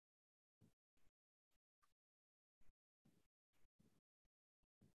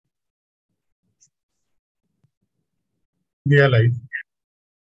We are live.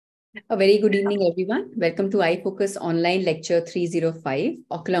 A very good evening, everyone. Welcome to iFocus Online Lecture 305,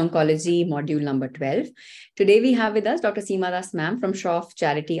 Ocular Oncology, Module number 12. Today we have with us Dr. Sima ma'am from Shroff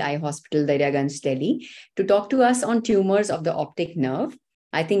Charity Eye Hospital, Daryaganj, Delhi, to talk to us on tumors of the optic nerve.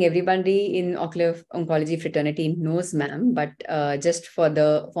 I think everybody in Ocular Oncology fraternity knows ma'am, but just for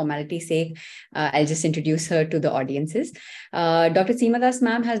the formality's sake, I'll just introduce her to the audiences. Dr. Sima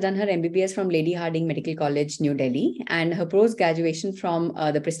ma'am has done her MBBS from Lady Hardinge Medical College, New Delhi, and her post-graduation from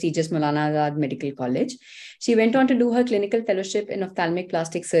the prestigious Maulana Azad Medical College. She went on to do her clinical fellowship in ophthalmic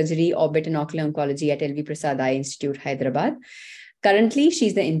plastic surgery, orbit and ocular oncology at LV Prasad Eye Institute, Hyderabad. Currently,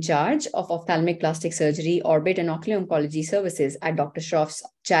 she's the in charge of ophthalmic plastic surgery, orbit, and ocular oncology services at Dr. Shroff's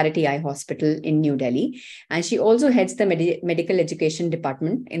Charity Eye Hospital in New Delhi. And she also heads the medical education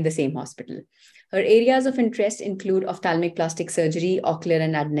department in the same hospital. Her areas of interest include ophthalmic plastic surgery, ocular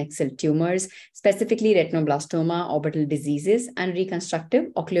and adnexal tumors, specifically retinoblastoma, orbital diseases, and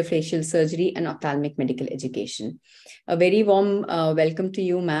reconstructive oculofacial surgery and ophthalmic medical education. A very warm welcome to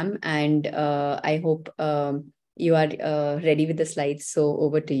you, ma'am, and I hope you are ready with the slides. So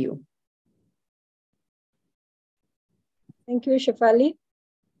over to you. Thank you, Shefali.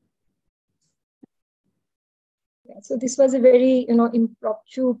 So this was a very,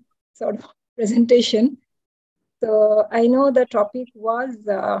 impromptu sort of presentation. So I know the topic was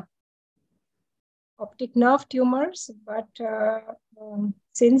optic nerve tumors, but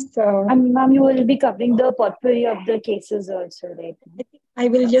since... Ma'am, you will be covering the potpourri of the cases also, right? I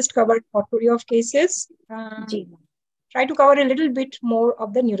will just cover potpourri of cases. Try to cover a little bit more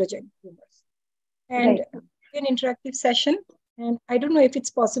of the neurogenic tumors. And an interactive session. And I don't know if it's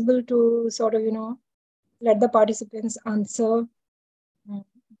possible to sort of, let the participants answer.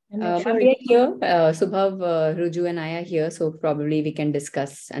 We are here. Subhav, Ruju and I are here. So probably we can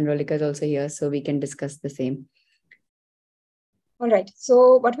discuss. And Rolika is also here. So we can discuss the same. All right.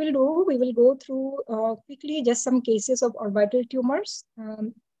 So what we'll do, we will go through quickly just some cases of orbital tumors,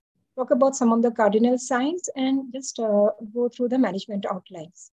 talk about some of the cardinal signs, and just go through the management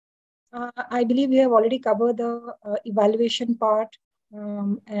outlines. I believe we have already covered the evaluation part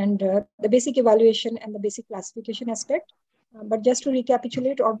and the basic evaluation and the basic classification aspect. But just to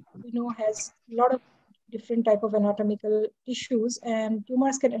recapitulate, has a lot of different type of anatomical tissues, and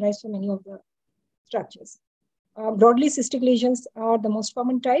tumors can arise from any of the structures. Broadly, cystic lesions are the most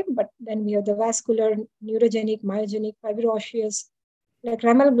common type, but then we have the vascular, neurogenic, myogenic, fibroosseous. Like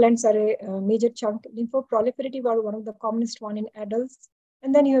ramal glands are a major chunk. Lymphoproliferative are one of the commonest one in adults.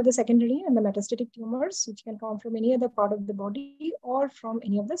 And then you have the secondary and the metastatic tumors, which can come from any other part of the body or from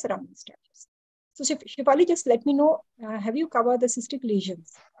any of the surrounding structures. So Shefali, just let me know, have you covered the cystic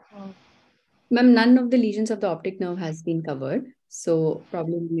lesions? Ma'am, none of the lesions of the optic nerve has been covered. So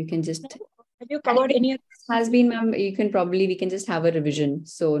probably you can just... Have you covered any? Has been, ma'am. We can just have a revision.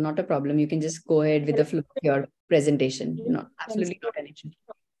 So not a problem. You can just go ahead with the flow of your presentation. No, absolutely not an issue.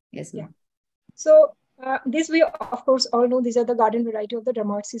 Yes, ma'am. So this we, of course, all know these are the garden variety of the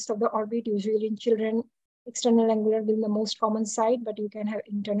dermoid cyst of the orbit. Usually in children, external angular being the most common site, but you can have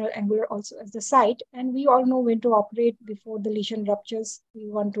internal angular also as the site. And we all know when to operate before the lesion ruptures. We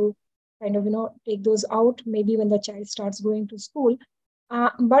want to kind of, take those out, maybe when the child starts going to school.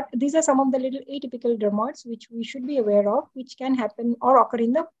 But these are some of the little atypical dermoids which we should be aware of, which can happen or occur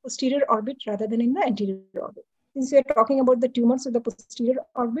in the posterior orbit rather than in the anterior orbit. Since we are talking about the tumors of the posterior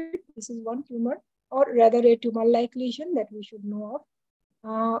orbit, this is one tumor, or rather a tumor-like lesion that we should know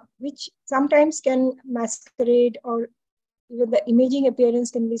of, which sometimes can masquerade, or even the imaging appearance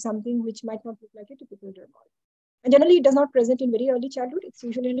can be something which might not look like a typical dermoid. And generally, it does not present in very early childhood. It's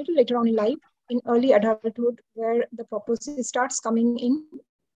usually a little later on in life, in early adulthood, where the proptosis starts coming in.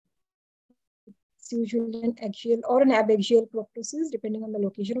 It's usually an axial or an abaxial proptosis, depending on the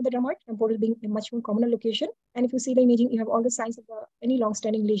location of the dermoid, temporal being a much more common location. And if you see the imaging, you have all the signs of any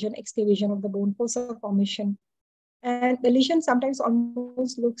long-standing lesion, excavation of the bone, fossa formation. And the lesion sometimes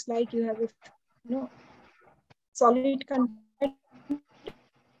almost looks like you have a solid content,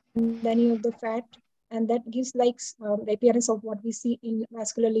 and then you have the fat. And that gives like the appearance of what we see in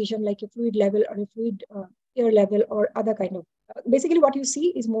vascular lesion, like a fluid level or a fluid air level or other kind of. Basically, what you see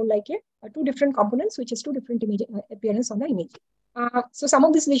is more like a two different components, which is two different image appearance on the image. So some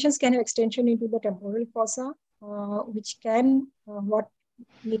of these lesions can have extension into the temporal fossa, which can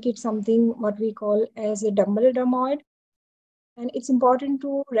make it something what we call as a dumbbell dermoid. And it's important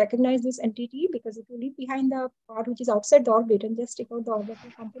to recognize this entity, because if you leave behind the part which is outside the orbit and just take out the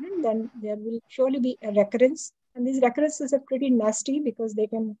orbital component, then there will surely be a recurrence. And these recurrences are pretty nasty because they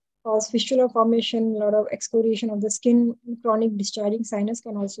can cause fistula formation, a lot of excoriation of the skin. Chronic discharging sinus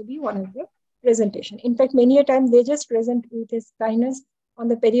can also be one of the presentation. In fact, many a time they just present with a sinus on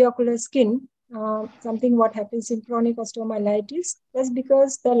the periocular skin, something what happens in chronic osteomyelitis. That's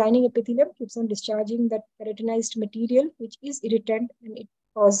because the lining epithelium keeps on discharging that keratinized material, which is irritant, and it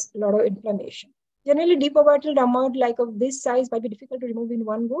causes a lot of inflammation. Generally, deep orbital dermoid like of this size might be difficult to remove in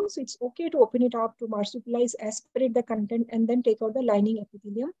one go, so it's okay to open it up, to marsupialize, aspirate the content, and then take out the lining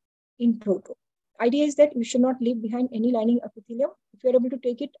epithelium in toto. Idea is that you should not leave behind any lining epithelium. If you're able to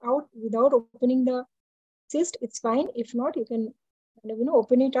take it out without opening the cyst, it's fine. If not, you can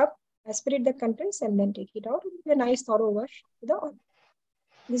open it up, aspirate the contents, and then take it out with a nice thorough wash with the oil.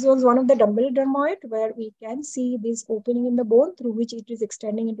 This was one of the dumbbell dermoid where we can see this opening in the bone through which it is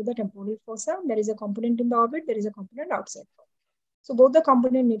extending into the temporal fossa. There is a component in the orbit, there is a component outside. So both the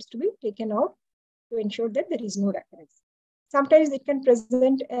component needs to be taken out to ensure that there is no recurrence. Sometimes it can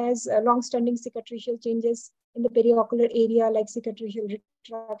present as long-standing cicatricial changes in the periocular area like cicatricial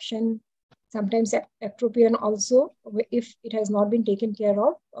retraction, sometimes atropine also if it has not been taken care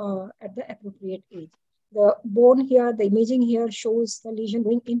of at the appropriate age. The bone here, the imaging here shows the lesion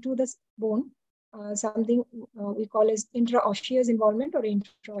going into the bone, something we call as intraosseous involvement or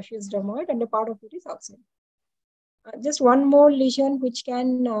intraosseous dermoid, and a part of it is outside. Just one more lesion which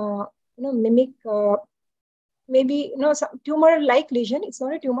can mimic maybe some tumor-like lesion. It's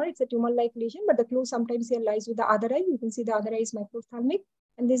not a tumor, it's a tumor-like lesion, but the clue sometimes here lies with the other eye. You can see the other eye is microphthalmic,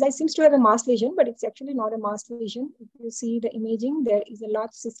 and this eye seems to have a mass lesion, but it's actually not a mass lesion. If you see the imaging, there is a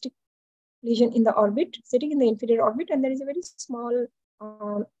large cystic lesion in the orbit, sitting in the inferior orbit, and there is a very small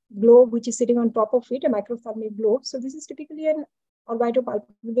globe which is sitting on top of it, a microphthalmic globe. So this is typically an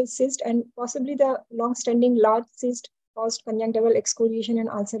orbitopalpable cyst, and possibly the long-standing large cyst caused conjunctival excoriation and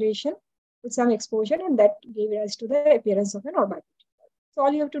ulceration with some exposure, and that gave rise to the appearance of an orbital. So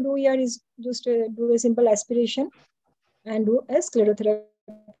all you have to do here is just do a simple aspiration and do a sclerotherapy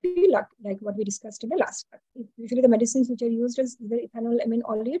like what we discussed in the last part. Usually the medicines which are used is either ethanol amine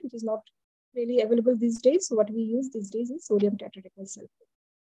oleate, which is not really available these days. So what we use these days is sodium tetradecyl sulfate.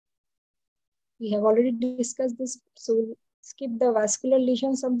 We have already discussed this, so we'll skip the vascular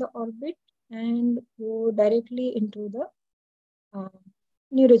lesions of the orbit and go directly into the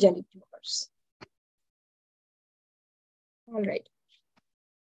neurogenic tumors. All right.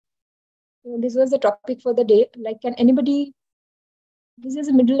 So this was the topic for the day. Like, can anybody, this is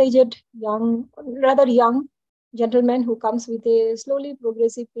a middle-aged, rather young gentleman who comes with a slowly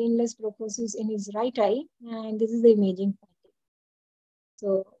progressive painless proptosis in his right eye, and this is the imaging finding.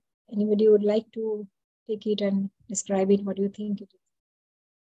 So anybody would like to take it and describe it? What do you think it is?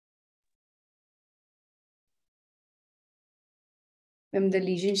 The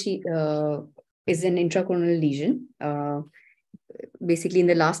lesion sheet is an intracoronal lesion. Basically, in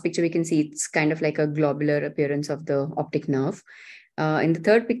the last picture, we can see it's kind of like a globular appearance of the optic nerve. In the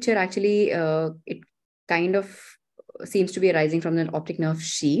third picture, actually, it kind of seems to be arising from the optic nerve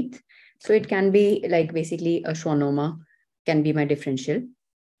sheath. So it can be like basically a schwannoma, can be my differential.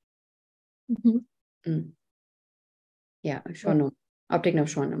 Yeah, schwannoma, optic nerve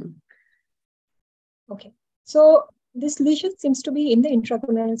schwannoma. Okay, so this lesion seems to be in the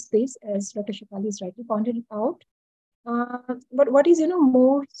intracoronal space, as Dr. Shefali has rightly pointed out. But what is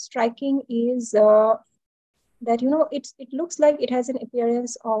more striking is that it looks like it has an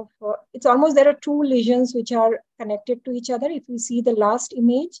appearance of it's almost there are two lesions which are connected to each other. If you see the last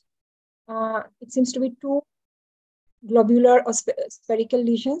image, it seems to be two globular or spherical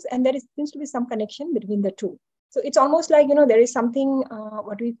lesions, and there seems to be some connection between the two. So it's almost like, there is something,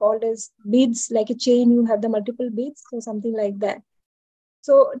 what we call as beads, like a chain, you have the multiple beads, so something like that.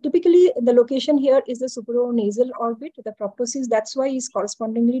 So typically the location here is the supranasal orbit, the proptosis, that's why is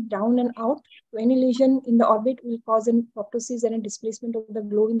correspondingly down and out. So any lesion in the orbit will cause a proptosis and a displacement of the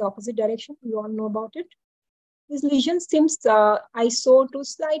globe in the opposite direction. You all know about it. This lesion seems iso to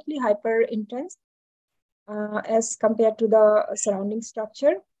slightly hyper intense as compared to the surrounding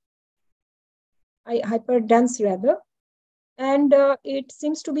structure. Hyperdense rather, and it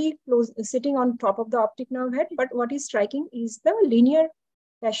seems to be sitting on top of the optic nerve head. But what is striking is the linear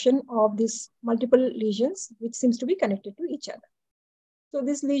fashion of these multiple lesions, which seems to be connected to each other. So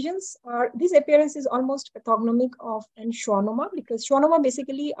these lesions this appearance is almost pathognomic of an schwannoma, because schwannoma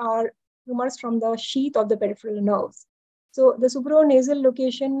basically are tumors from the sheath of the peripheral nerves. So the supranasal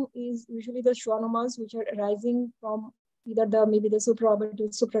location is usually the schwannomas which are arising from either maybe the supraorbital,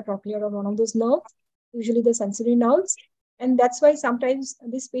 supratrochlear, or one of those nerves, usually the sensory nerves. And that's why sometimes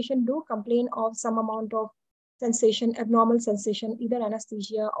this patient do complain of some amount of sensation, abnormal sensation, either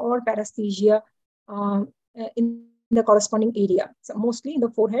anesthesia or paresthesia in the corresponding area. So mostly in the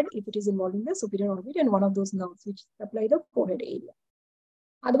forehead if it is involving the superior orbit and one of those nerves which supply the forehead area.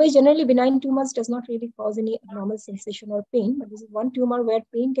 Otherwise, generally, benign tumors does not really cause any abnormal sensation or pain, but this is one tumor where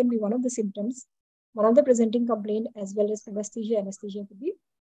pain can be one of the symptoms, one of the presenting complaint, as well as anesthesia. Anesthesia could be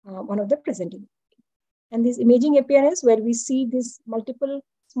one of the presenting. And this imaging appearance, where we see these multiple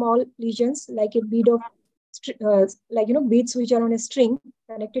small lesions, like a bead of, beads which are on a string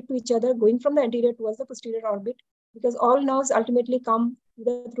connected to each other, going from the anterior towards the posterior orbit, because all nerves ultimately come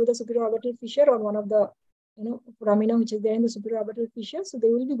either through the superior orbital fissure or one of the foramina which is there in the superior orbital fissure. So they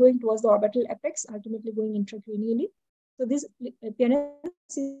will be going towards the orbital apex, ultimately going intracranially. So this appearance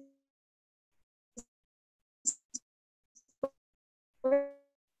is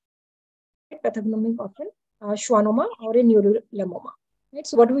pathognomic of a schwannoma or a neurolemoma. Right?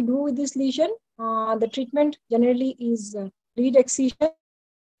 So what do we do with this lesion? The treatment generally is lead excision,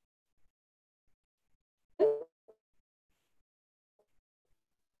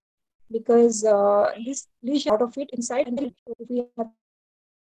 because this lesion out of it inside, and then we have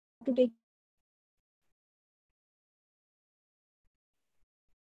to take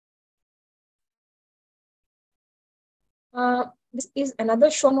this is another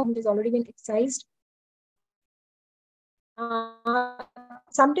schwannoma which has already been excised.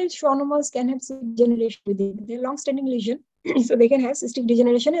 Sometimes schwannomas can have cystic degeneration within their long-standing lesion, so they can have cystic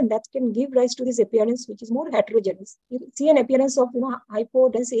degeneration, and that can give rise to this appearance, which is more heterogeneous. You see an appearance of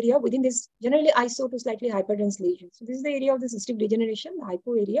hypodense area within this generally iso to slightly hyperdense lesion. So this is the area of the cystic degeneration, the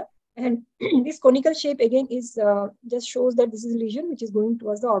hypo area, and this conical shape again is just shows that this is a lesion which is going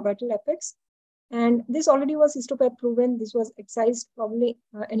towards the orbital apex. And this already was histopath proven. This was excised, probably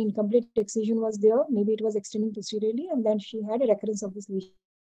an incomplete excision was there. Maybe it was extending posteriorly, and then she had a recurrence of this lesion,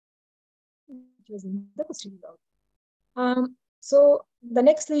 which was in the posterior orbit. So the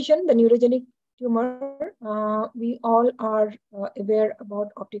next lesion, the neurogenic tumor, we all are aware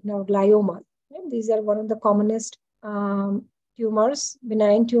about optic nerve glioma. Okay? These are one of the commonest tumors,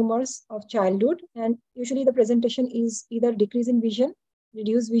 benign tumors of childhood, and usually the presentation is either decrease in vision,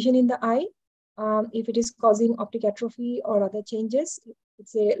 reduced vision in the eye. If it is causing optic atrophy or other changes,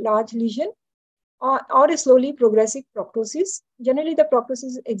 it's a large lesion, or a slowly progressive proptosis. Generally, the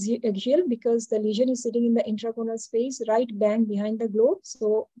proptosis is axial because the lesion is sitting in the intracorneal space, right bang behind the globe.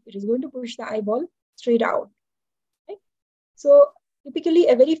 So it is going to push the eyeball straight out. Okay? So typically,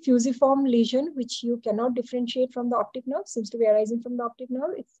 a very fusiform lesion, which you cannot differentiate from the optic nerve, seems to be arising from the optic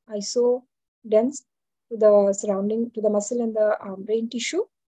nerve. It's iso-dense to the surrounding, to the muscle and the brain tissue.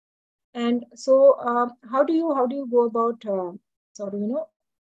 And so, how do you go about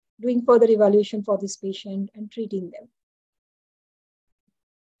doing further evaluation for this patient and treating them?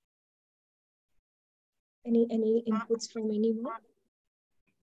 Any inputs from anyone?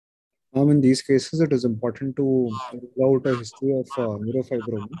 In these cases, it is important to rule out a history of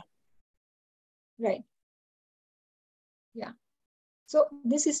neurofibroma. Right. Yeah. So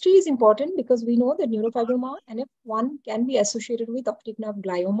this history is important because we know that neurofibroma NF1 can be associated with optic nerve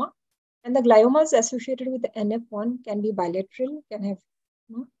glioma. And the gliomas associated with the NF1 can be bilateral, can have,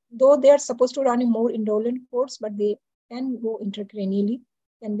 though they are supposed to run a more indolent course, but they can go intracranially,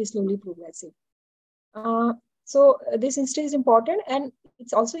 can be slowly progressive. So this history is important, and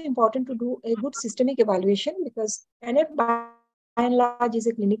it's also important to do a good systemic evaluation because NF by and large is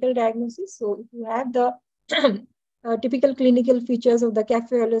a clinical diagnosis. So if you have the typical clinical features of the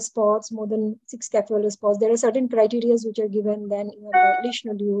cafe spots, more than 6 cafe spots, there are certain criteria which are given. Then you have the lesion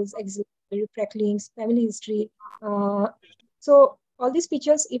nodules, axillary fracklings, family history. So all these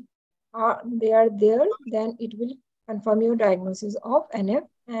features, if they are there, then it will confirm your diagnosis of NF.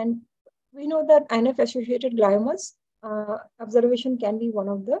 And we know that NF-associated gliomas observation can be one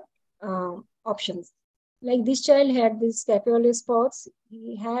of the options. Like this child had these cafe spots.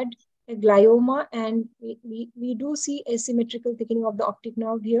 He had a glioma, and we do see asymmetrical thickening of the optic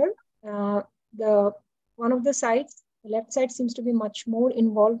nerve here. The one of the sides, the left side, seems to be much more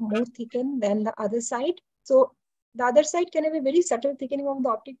involved, more thickened than the other side. So the other side can have a very subtle thickening of the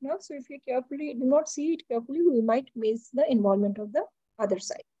optic nerve. So if you carefully do not see it carefully, we might miss the involvement of the other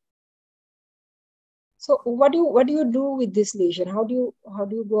side. So what do you do with this lesion? How do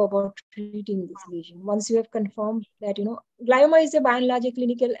you go about treating this lesion once you have confirmed that glioma is by and large a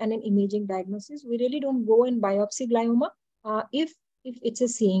clinical and an imaging diagnosis? We really don't go and biopsy glioma if it's a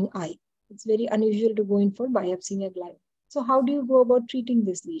seeing eye. It's very unusual to go in for biopsying a glioma. So how do you go about treating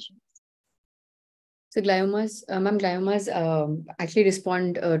this lesion? So gliomas, actually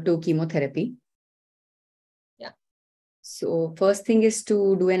respond to chemotherapy. So first thing is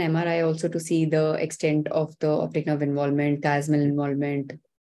to do an MRI also to see the extent of the optic nerve involvement, chiasmal involvement,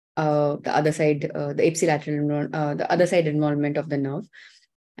 the other side, the ipsilateral, the other side involvement of the nerve.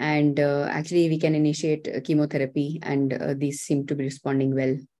 And actually, we can initiate chemotherapy, and these seem to be responding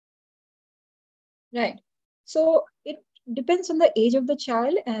well. Right. So it depends on the age of the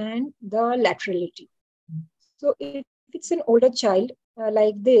child and the laterality. So if it's an older child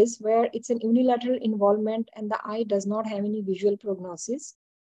like this, where it's an unilateral involvement and the eye does not have any visual prognosis,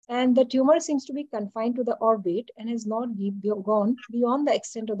 and the tumor seems to be confined to the orbit and has not gone beyond the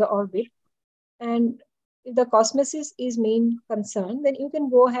extent of the orbit, and if the cosmesis is main concern, then you can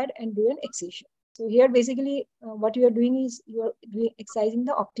go ahead and do an excision. So here basically what you are doing is you are excising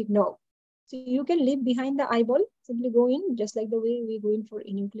the optic nerve. So you can leave behind the eyeball, simply go in just like the way we go in for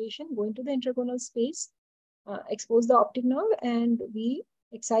enucleation, go into the intracorneal space, expose the optic nerve, and we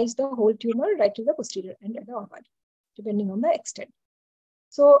excise the whole tumor right to the posterior end of the orbit, depending on the extent.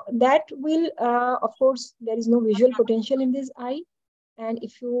 So that will, of course, there is no visual potential in this eye. And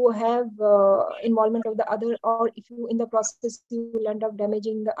if you have involvement of the other, or if you in the process you will end up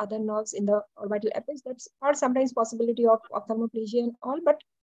damaging the other nerves in the orbital apex, that's or sometimes possibility of ophthalmoplegia and all. But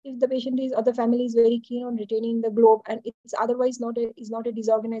if the patient is or the family is very keen on retaining the globe and it's otherwise not a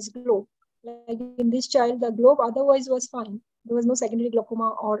disorganized globe, like in this child, the globe otherwise was fine. There was no secondary glaucoma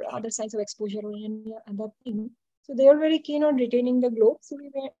or other signs of exposure or any other thing. So they were very keen on retaining the globe. So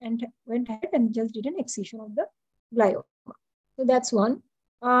we went ahead and just did an excision of the glioma. So that's one.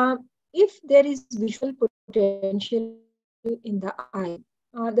 If there is visual potential in the eye,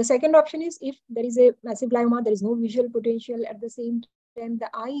 the second option is if there is a massive glioma, there is no visual potential. At the same time, the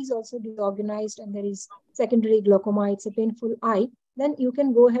eye is also disorganized and there is secondary glaucoma, it's a painful eye, then you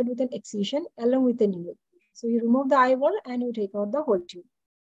can go ahead with an excision along with an needle. So you remove the eyeball and you take out the whole tube.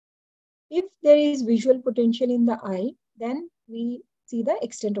 If there is visual potential in the eye, then we see the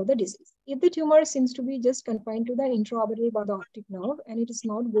extent of the disease. If the tumor seems to be just confined to the intraorbital by the optic nerve and it is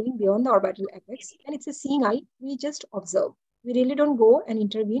not going beyond the orbital apex and it's a seeing eye, we just observe. We really don't go and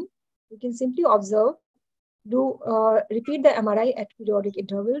intervene. We can simply observe, repeat the MRI at periodic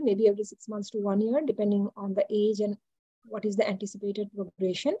interval, maybe every 6 months to 1 year, depending on the age and what is the anticipated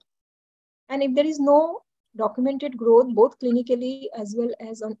progression. And if there is no documented growth, both clinically as well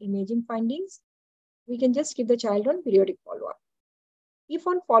as on imaging findings, we can just keep the child on periodic follow-up. If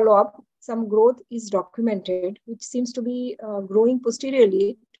on follow-up, some growth is documented, which seems to be growing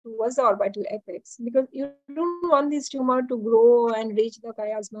posteriorly towards the orbital apex, because you don't want this tumor to grow and reach the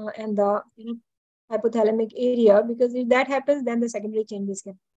chiasma and the hypothalamic area, because if that happens, then the secondary changes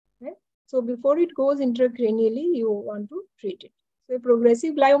can happen. Right? So before it goes intracranially, you want to treat it. So a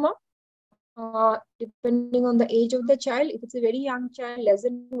progressive glioma, depending on the age of the child, if it's a very young child, less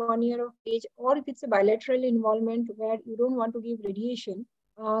than 1 year of age, or if it's a bilateral involvement where you don't want to give radiation,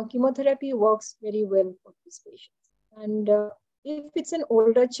 chemotherapy works very well for these patients. And if it's an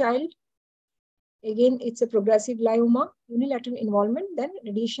older child, again, it's a progressive glioma, unilateral involvement, then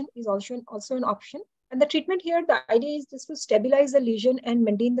radiation is also an option. And the treatment here, the idea is just to stabilize the lesion and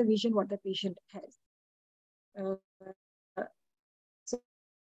maintain the vision what the patient has.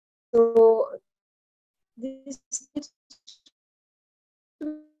 So this needs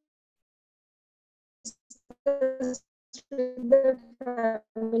to with the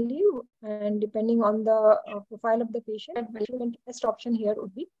family, and depending on the profile of the patient, the best option here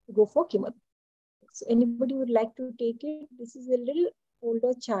would be to go for chemotherapy. So anybody would like to take it? This is a little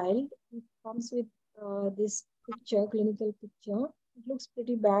older child. It comes with this picture, clinical picture. It looks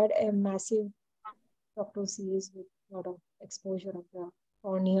pretty bad, a massive proptosis with a lot of exposure of the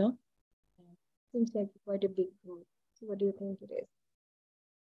cornea. Seems like quite a big growth. So what do you think it is?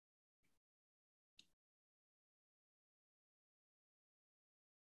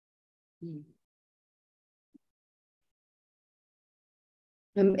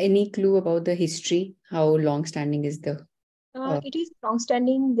 Any clue about the history? How long-standing is the? It is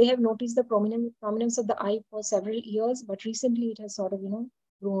long-standing. They have noticed the prominence of the eye for several years, but recently it has sort of,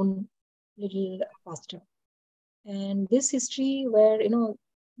 grown a little faster. And this history where,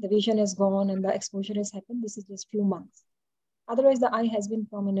 the vision has gone and the exposure has happened, this is just few months. Otherwise, the eye has been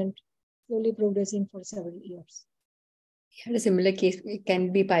prominent, slowly progressing for several years. Had a similar case. It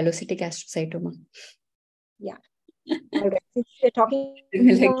can be pilocytic astrocytoma. Yeah. All right. Since we're talking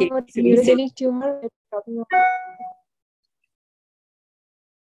Similar about case. neurogenic tumor, we're talking about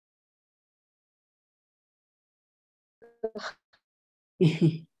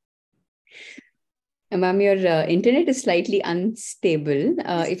Ma'am, your internet is slightly unstable.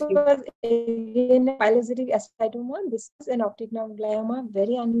 this was again a pilocytic astrocytoma. This is an optic nerve glioma,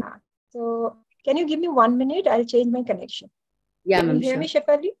 very unusual. So can you give me 1 minute? I'll change my connection. Yeah, Can ma'am. you hear Sure. me,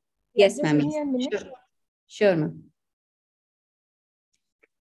 Shefali? Yes, just ma'am. give me a minute. Sure, sure, ma'am.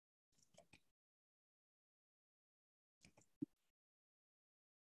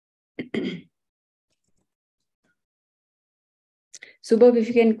 Subhav, if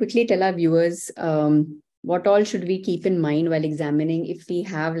you can quickly tell our viewers what all should we keep in mind while examining if we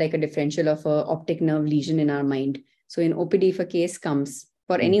have like a differential of a optic nerve lesion in our mind. So in OPD, if a case comes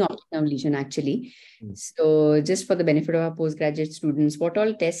for any optic nerve lesion actually, so just for the benefit of our postgraduate students, what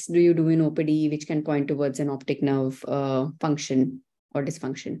all tests do you do in OPD which can point towards an optic nerve function or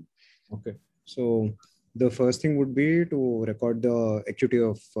dysfunction? Okay. So the first thing would be to record the acuity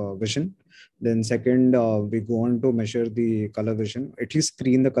of vision. Then second, we go on to measure the color vision, at least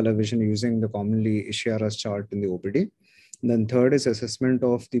screen the color vision using the commonly Ishihara's chart in the OPD. Then third is assessment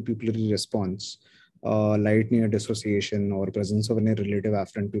of the pupillary response, light near dissociation or presence of any relative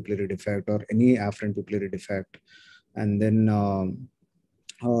afferent pupillary defect or any afferent pupillary defect. And then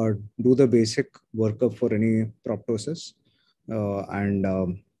do the basic workup for any proptosis and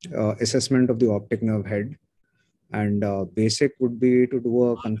assessment of the optic nerve head. And basic would be to do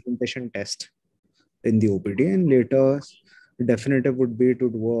a confrontation test in the OPD, and later definitive would be to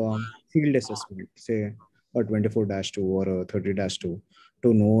do a field assessment, say a 24-2 or a 30-2,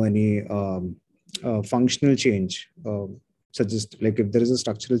 to know any functional change, such as like if there is a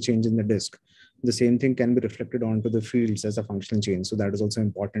structural change in the disc, the same thing can be reflected onto the fields as a functional change. So that is also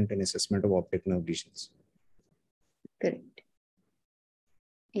important in assessment of optic nerve lesions. Correct.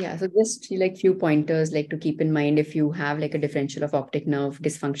 Yeah, so just like few pointers like to keep in mind if you have like a differential of optic nerve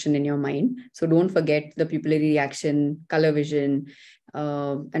dysfunction in your mind. So don't forget the pupillary reaction, color vision,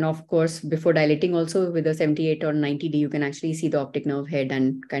 and of course, before dilating also with a 78 or 90D, you can actually see the optic nerve head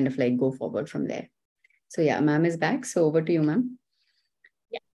and kind of like go forward from there. So yeah, ma'am is back. So over to you, ma'am.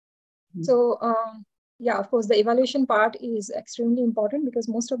 Yeah. So yeah, of course, the evaluation part is extremely important because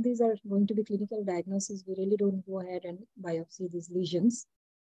most of these are going to be clinical diagnoses. We really don't go ahead and biopsy these lesions.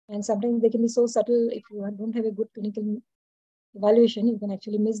 And sometimes they can be so subtle. If you don't have a good clinical evaluation, you can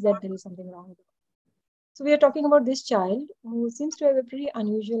actually miss that there is something wrong with it. So we are talking about this child who seems to have a pretty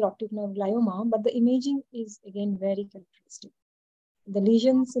unusual optic nerve glioma, but the imaging is again very characteristic. The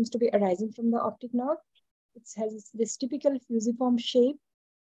lesion seems to be arising from the optic nerve. It has this typical fusiform shape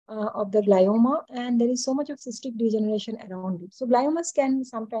of the glioma, and there is so much of cystic degeneration around it. So gliomas can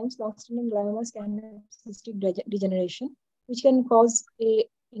sometimes, long-standing gliomas can have cystic degeneration, which can cause a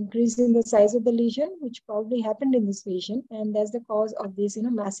increase in the size of the lesion, which probably happened in this patient, and that's the cause of this,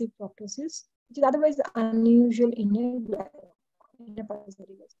 massive proptosis, which is otherwise unusual in a glioma.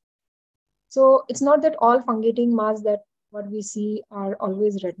 So it's not that all fungating mass that what we see are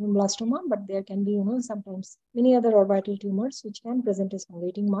always retinoblastoma, but there can be, sometimes many other orbital tumors which can present as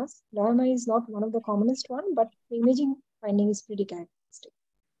fungating mass. Glioma is not one of the commonest one, but the imaging finding is pretty characteristic.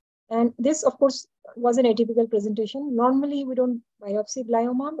 And this, of course, was an atypical presentation. Normally, we don't biopsy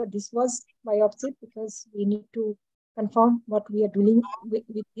glioma, but this was biopsied because we need to confirm what we are dealing with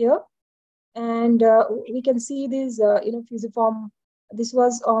here. And we can see this, fusiform. This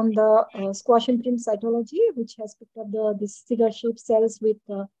was on the squash and print cytology, which has picked up these cigar-shaped cells with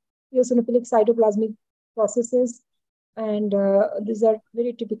eosinophilic cytoplasmic processes. And these are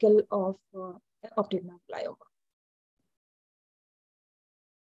very typical of optic nerve glioma.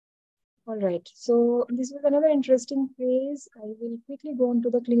 All right, so this was another interesting phase. I will quickly go on to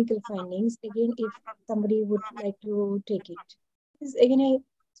the clinical findings. Again, if somebody would like to take it. This is again a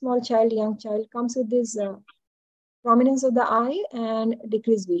small child, young child, comes with this prominence of the eye and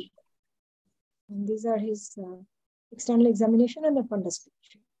decreased vision. And these are his external examination and the fundus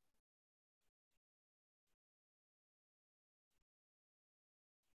picture.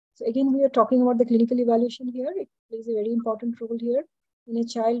 So again, we are talking about the clinical evaluation here. It plays a very important role here. In a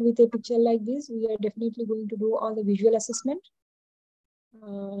child with a picture like this, we are definitely going to do all the visual assessment,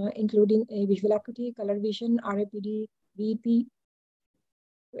 including a visual acuity, color vision, RAPD, VP,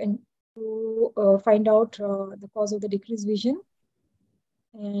 and to find out the cause of the decreased vision.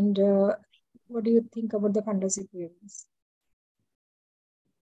 And what do you think about the fundus appearance?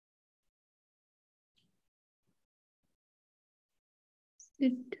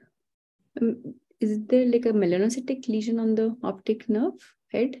 Is there like a melanocytic lesion on the optic nerve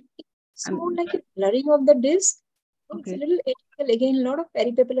head? It's more like a blurring of the disc. Okay. It's a little atypical. Again, a lot of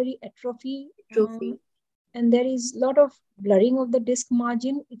peripapillary atrophy. And there is a lot of blurring of the disc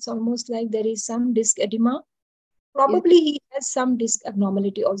margin. It's almost like there is some disc edema. Probably he has some disc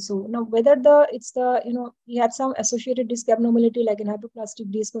abnormality also. Now, whether he had some associated disc abnormality like an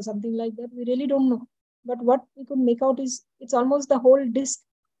hypoplastic disc or something like that, we really don't know. But what we could make out is it's almost the whole disc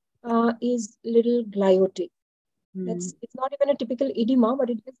is little gliotic. It's not even a typical edema, but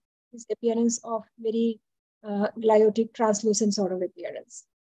it has this appearance of very gliotic, translucent sort of appearance.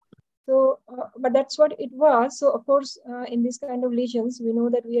 So, but that's what it was. So, of course, in this kind of lesions, we know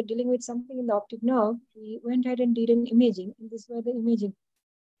that we are dealing with something in the optic nerve. We went ahead and did an imaging, and this was the imaging.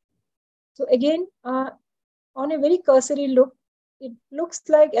 So again, on a very cursory look, it looks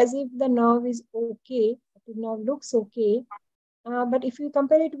like as if the nerve is okay. The nerve looks okay. But if you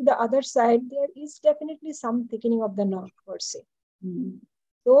compare it with the other side, there is definitely some thickening of the nerve per se.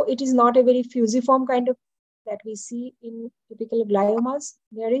 So it is not a very fusiform kind of that we see in typical gliomas.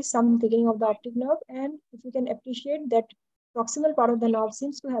 There is some thickening of the optic nerve, and if you can appreciate that proximal part of the nerve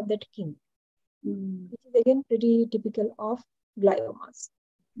seems to have that kink, which is again pretty typical of gliomas.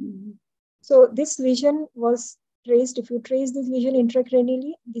 So this lesion was traced. If you trace this lesion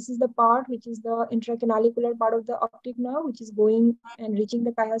intracranially, this is the part which is the intracanalicular part of the optic nerve, which is going and reaching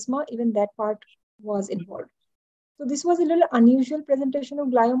the chiasma. Even that part was involved. So this was a little unusual presentation of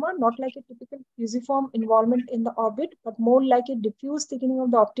glioma, not like a typical fusiform involvement in the orbit, but more like a diffuse thickening of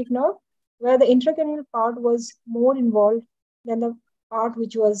the optic nerve, where the intracranial part was more involved than the part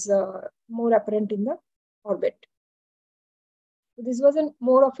which was more apparent in the orbit. So this was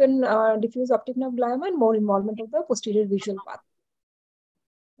more of an diffuse optic nerve glioma and more involvement of the posterior visual path.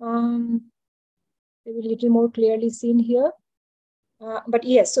 They will little more clearly seen here. But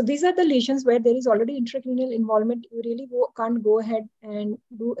yes, so these are the lesions where there is already intracranial involvement. You really can't go ahead and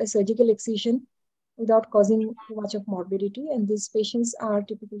do a surgical excision without causing too much of morbidity. And these patients are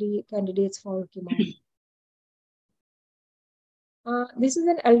typically candidates for chemo. This is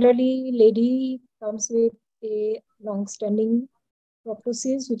an elderly lady, comes with a long-standing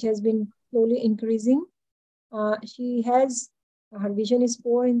proptosis, which has been slowly increasing. She has, her vision is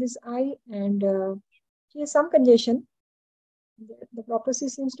poor in this eye, and she has some congestion. The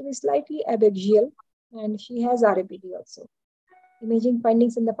proptosis seems to be slightly abaxial, and she has RAPD also. Imaging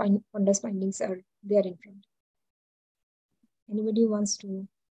findings and the fundus findings are there in front. Anybody wants to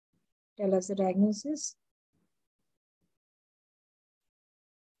tell us the diagnosis?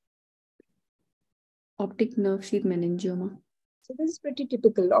 Optic nerve sheath meningioma. So this is pretty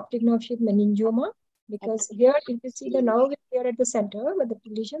typical optic nerve sheath meningioma, because here if you see the nerve is here at the center, but the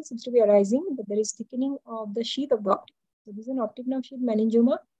lesion seems to be arising, but there is thickening of the sheath of the optic. So this is an optic nerve sheath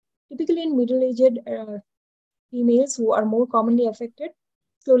meningioma, typically in middle-aged females who are more commonly affected,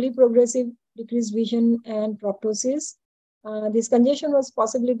 slowly progressive decreased vision and proptosis. This congestion was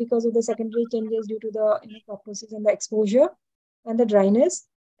possibly because of the secondary changes due to the proptosis and the exposure and the dryness.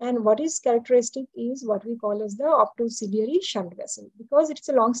 And what is characteristic is what we call as the optociliary shunt vessel. Because it's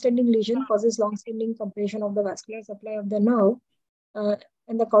a long-standing lesion, causes long-standing compression of the vascular supply of the nerve,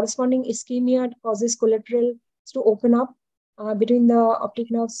 and the corresponding ischemia causes collaterals to open up between the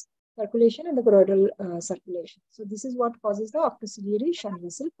optic nerve circulation and the choroidal circulation. So this is what causes the optociliary shunt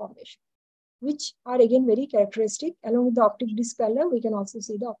vessel formation, which are again very characteristic. Along with the optic disc pallor, we can also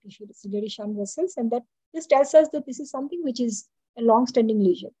see the optociliary shunt vessels, and that just tells us that this is something which is a long-standing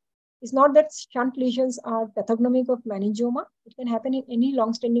lesion. It's not that shunt lesions are pathognomic of meningioma. It can happen in any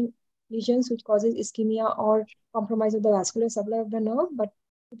long-standing lesions which causes ischemia or compromise of the vascular supply of the nerve, but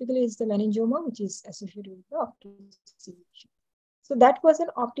typically it's the meningioma which is associated with the optociliary. So that was an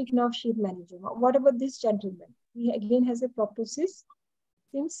optic nerve sheath meningioma. What about this gentleman? He again has a proptosis,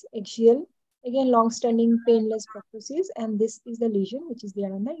 seems axial, again long-standing painless proptosis, and this is the lesion which is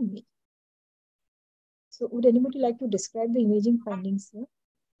there on the image. So would anybody like to describe the imaging findings here?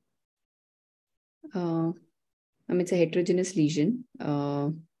 It's a heterogeneous lesion.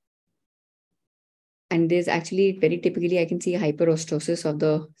 And there's actually very typically, I can see a hyperostosis of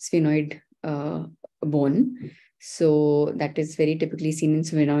the sphenoid bone. So that is very typically seen in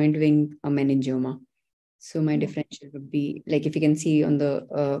sphenoid wing meningioma. So my differential would be, like if you can see on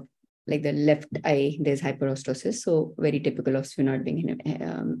the like the left eye, there's hyperostosis. So very typical of sphenoid wing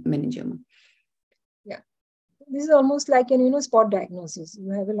meningioma. Yeah. This is almost like an spot diagnosis.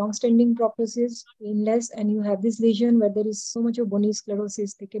 You have a long-standing proptosis, painless, and you have this lesion where there is so much of bony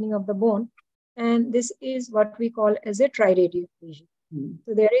sclerosis, thickening of the bone. And this is what we call as a triradial lesion.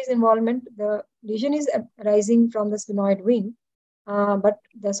 So there is involvement. The lesion is arising from the sphenoid wing, but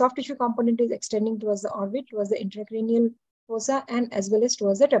the soft tissue component is extending towards the orbit, towards the intracranial fossa, and as well as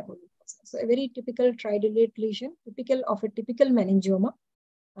towards the temporal fossa. So a very typical tridilate lesion, typical of a typical meningioma,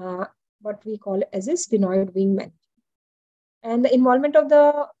 what we call as a sphenoid wing meningioma. And the involvement of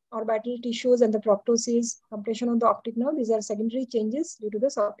the orbital tissues and the proptosis, compression of the optic nerve, these are secondary changes due to the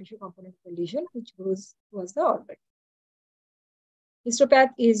soft tissue component of the lesion, which goes towards the orbit. Histopath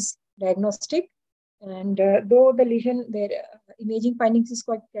is diagnostic, and though the lesion, their imaging findings is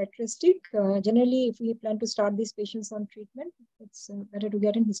quite characteristic, generally if we plan to start these patients on treatment, it's better to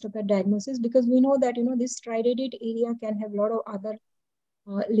get an histopath diagnosis, because we know that this triradiate area can have a lot of other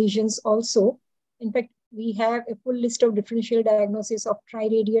lesions also. In fact, we have a full list of differential diagnosis of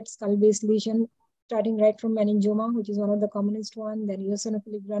triradiate skull-based lesion, starting right from meningioma, which is one of the commonest one, then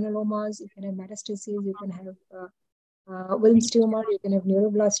eosinophilic granulomas, you can have metastases, you can have Wilms tumor, you can have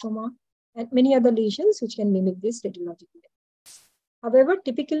neuroblastoma, and many other lesions which can mimic this radiologically. However,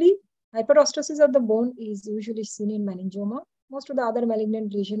 typically, hyperostosis of the bone is usually seen in meningioma. Most of the other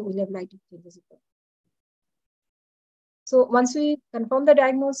malignant lesion will have light changes. So once we confirm the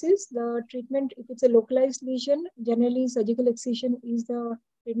diagnosis, the treatment, if it's a localized lesion, generally surgical excision is the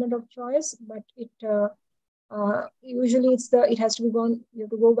treatment of choice, but usually it has to be gone, you have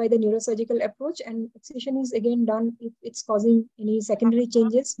to go by the neurosurgical approach, and excision is again done if it's causing any secondary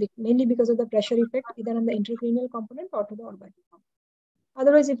changes, mainly because of the pressure effect, either on the intracranial component or to the orbital component.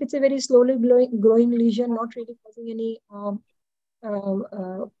 Otherwise, if it's a very slowly growing lesion, not really causing any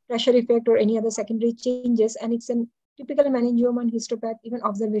pressure effect or any other secondary changes, and it's a typical meningioma and histopath, even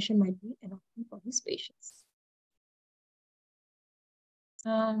observation might be enough for these patients.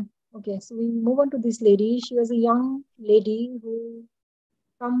 Okay, so we move on to this lady. She was a young lady who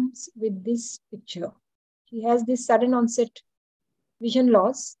comes with this picture. She has this sudden onset vision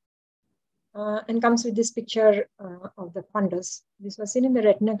loss and comes with this picture of the fundus. This was seen in the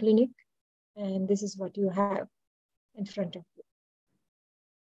retina clinic, and this is what you have in front of you.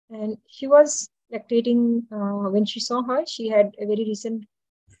 And she was lactating. When she saw her, she had a very recent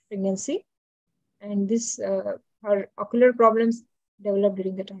pregnancy, and this her ocular problems developed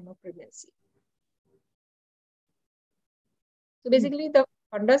during the time of pregnancy. So basically, the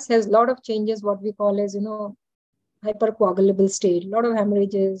fundus has a lot of changes, what we call as, hypercoagulable state, a lot of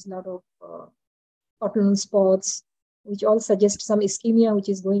hemorrhages, a lot of cotton spots, which all suggest some ischemia which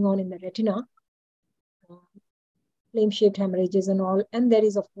is going on in the retina, flame-shaped hemorrhages and all, and there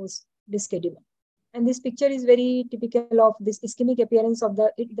is, of course, disc edema. And this picture is very typical of this ischemic appearance of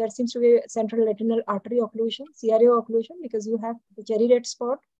there seems to be a central retinal artery occlusion, CRO occlusion, because you have the cherry red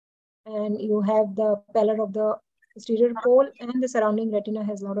spot and you have the pallor of the posterior pole, and the surrounding retina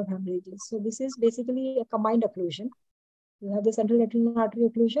has a lot of hemorrhages. So this is basically a combined occlusion. You have the central retinal artery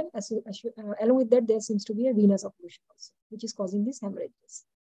occlusion. Along with that, there seems to be a venous occlusion also, which is causing these hemorrhages.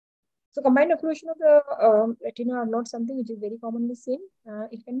 So combined occlusion of the retina are not something which is very commonly seen.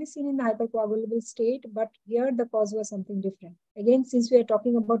 It can be seen in the hypercoagulable state, but here the cause was something different. Again, since we are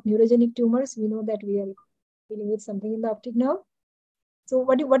talking about neurogenic tumors, we know that we are dealing with something in the optic nerve. So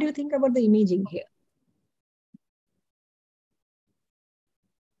what do you think about the imaging here?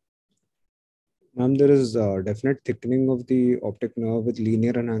 Ma'am, there is definite thickening of the optic nerve with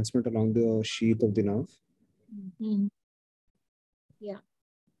linear enhancement along the sheath of the nerve. Mm-hmm. Yeah.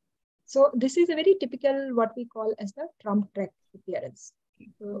 So this is a very typical what we call as the Trump track appearance.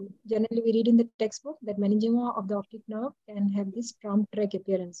 So generally we read in the textbook that meningioma of the optic nerve can have this Trump track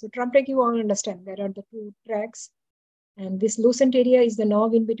appearance. So Trump track, you all understand, there are the two tracks, and this lucent area is the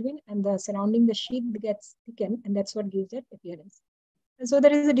nerve in between, and the surrounding the sheath gets thickened, and that's what gives that appearance. And so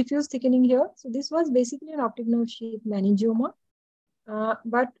there is a diffuse thickening here. So this was basically an optic nerve sheath meningioma,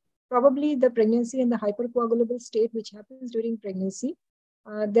 but probably the pregnancy and the hypercoagulable state which happens during pregnancy,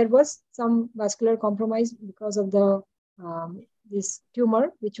 there was some vascular compromise because of the this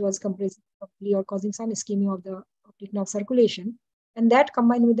tumor, which was compressing or causing some ischemia of the optic nerve circulation, and that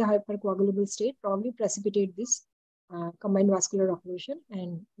combined with the hypercoagulable state probably precipitate this combined vascular occlusion,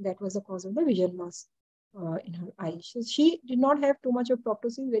 and that was the cause of the vision loss in her eye. So she did not have too much of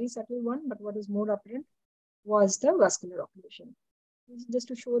proptosis, very subtle one, but what is more apparent was the vascular occlusion. This is just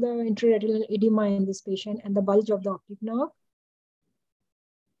to show the intraretinal edema in this patient and the bulge of the optic nerve.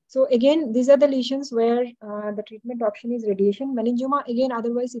 So again, these are the lesions where the treatment option is radiation. Meningioma, again,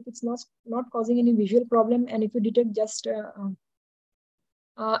 otherwise, if it's not causing any visual problem, and if you detect just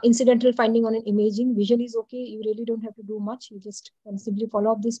incidental finding on an imaging, vision is okay. You really don't have to do much. You just can simply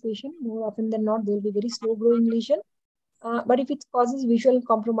follow up this patient. More often than not, there will be very slow growing lesion. But if it causes visual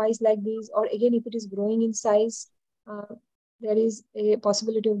compromise like this, or again, if it is growing in size, there is a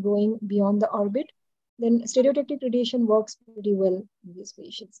possibility of growing beyond the orbit, then stereotactic radiation works pretty well in these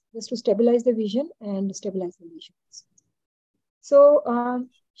patients, just to stabilize the vision and stabilize the lesions. So,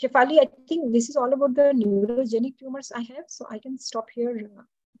 Shefali, I think this is all about the neurogenic tumors I have, so I can stop here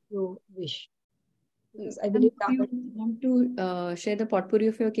if you wish. Because I believe if you want to share the potpourri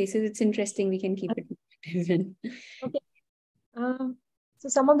of your cases, it's interesting. We can keep it. Okay. So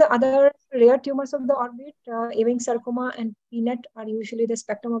some of the other rare tumors of the orbit, Ewing sarcoma and PNET are usually the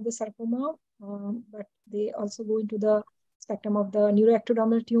spectrum of the sarcoma, but they also go into the spectrum of the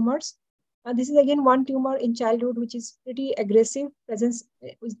neuroectodermal tumors. This is again one tumor in childhood which is pretty aggressive, presence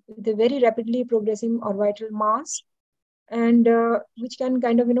with a very rapidly progressing orbital mass. and which can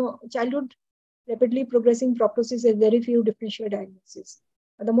kind of, childhood rapidly progressing proptosis has very few differential diagnoses.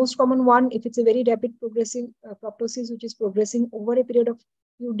 The most common one, if it's a very rapid progressing proptosis, which is progressing over a period of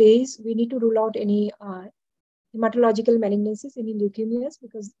few days, we need to rule out any hematological malignancies, any leukemias,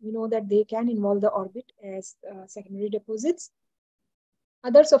 because we know that they can involve the orbit as secondary deposits.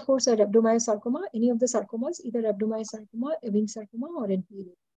 Others, of course, are rhabdomyosarcoma, any of the sarcomas, either rhabdomyosarcoma, Ewing sarcoma, or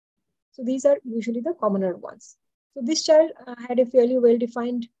NPA. So these are usually the commoner ones. So this child had a fairly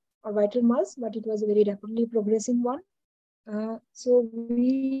well-defined orbital mass, but it was a very rapidly progressing one.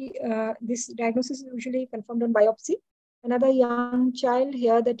 This diagnosis is usually confirmed on biopsy. Another young child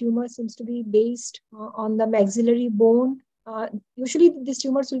here, the tumor seems to be based on the maxillary bone. Usually these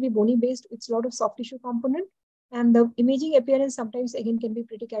tumors will be bony based. It's a lot of soft tissue component. And the imaging appearance sometimes again can be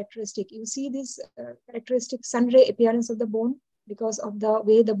pretty characteristic. You see this characteristic sunray appearance of the bone because of the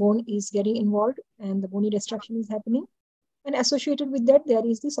way the bone is getting involved and the bony destruction is happening. And associated with that, there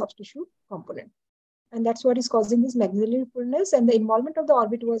is the soft tissue component. And that's what is causing this maxillary fullness. And the involvement of the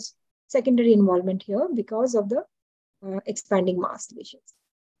orbit was secondary involvement here because of the expanding mass lesions.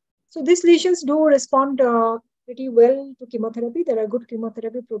 So these lesions do respond pretty well to chemotherapy. There are good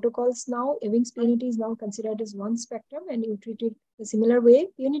chemotherapy protocols now. Ewing's PNT is now considered as one spectrum, and you treat it a similar way.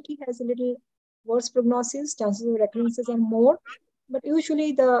 PNT has a little worse prognosis, chances of recurrences are more, but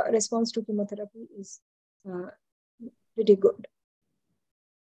usually the response to chemotherapy is pretty good.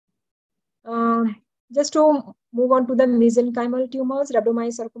 Just to move on to the mesenchymal tumors,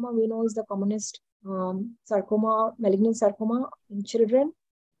 rhabdomyosarcoma we know is the commonest sarcoma, malignant sarcoma in children.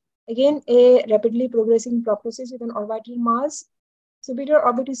 Again, a rapidly progressing proptosis with an orbital mass. Superior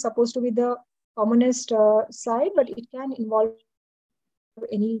orbit is supposed to be the commonest side, but it can involve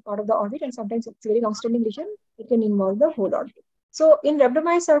any part of the orbit, and sometimes it's a very long-standing lesion. It can involve the whole orbit. So in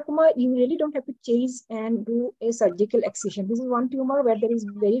rhabdomyosarcoma, you really don't have to chase and do a surgical excision. This is one tumor where there is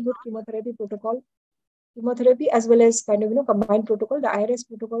very good chemotherapy protocol, chemotherapy as well as kind of combined protocol, the IRS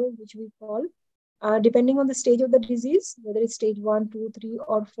protocol, which we call. Depending on the stage of the disease, whether it's stage 1, 2, 3,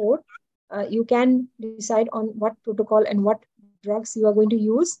 or 4, you can decide on what protocol and what drugs you are going to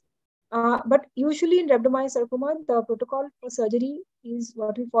use. But usually in rhabdomyosarcoma, the protocol for surgery is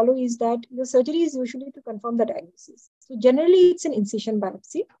what we follow is that the surgery is usually to confirm the diagnosis. So generally it's an incision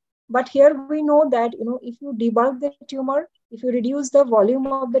biopsy. But here we know that, if you debulk the tumor, if you reduce the volume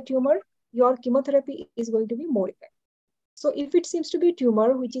of the tumor, your chemotherapy is going to be more effective. So if it seems to be a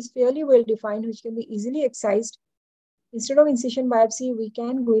tumor, which is fairly well defined, which can be easily excised, instead of incision biopsy, we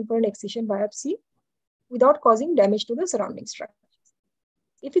can go in for an excision biopsy without causing damage to the surrounding structures.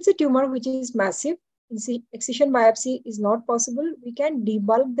 If it's a tumor which is massive, excision biopsy is not possible. We can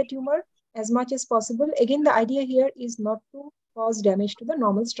debulk the tumor as much as possible. Again, the idea here is not to cause damage to the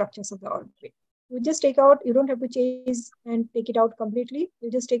normal structures of the orbit. You just take out, you don't have to chase and take it out completely.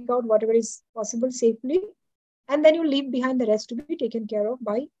 You just take out whatever is possible safely. And then you leave behind the rest to be taken care of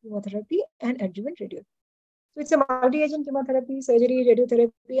by chemotherapy and adjuvant radiotherapy. So it's a multi-agent chemotherapy, surgery,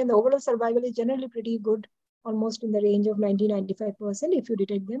 radiotherapy, and the overall survival is generally pretty good, almost in the range of 90-95% if you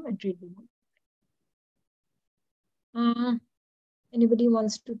detect them and treat them. Anybody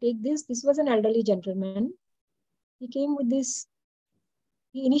wants to take this? This was an elderly gentleman. He came with this.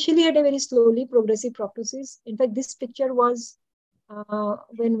 He initially had a very slowly progressive proptosis. In fact, this picture was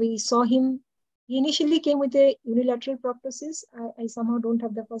when we saw him. He initially came with a unilateral proptosis. I somehow don't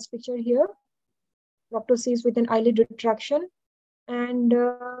have the first picture here. Proptosis with an eyelid retraction, and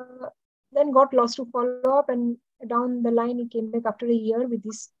then got lost to follow-up, and down the line he came back after a year with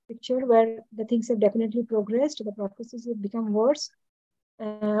this picture where the things have definitely progressed. The proptosis have become worse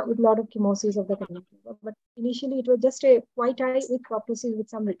with a lot of chemosis of the conjunctiva. But initially it was just a white eye with proptosis with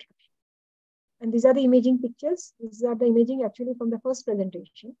some retraction. And these are the imaging pictures. These are the imaging actually from the first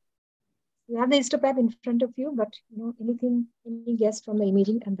presentation. You have the histopath in front of you, but any guess from the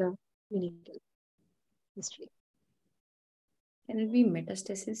imaging and the clinical history? Can it be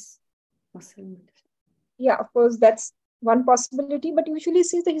metastasis? Muscle metastasis? Yeah, of course, that's one possibility, but usually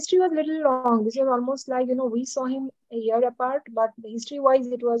since the history was a little long, this was almost like, we saw him a year apart, but the history-wise,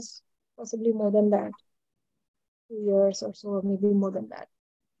 it was possibly more than that, 2 years or so, or maybe more than that.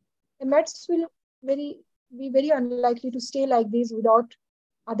 The mets will be very unlikely to stay like this without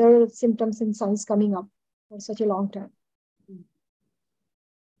other symptoms and signs coming up for such a long time.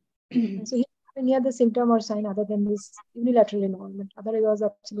 And so he didn't have the symptom or sign other than this unilateral involvement. Otherwise, was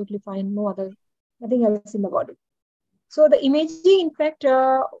absolutely fine. Nothing else in the body. So the imaging, in fact,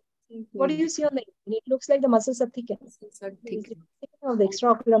 what do you see on the imaging? It looks like the muscles are thickened. Of the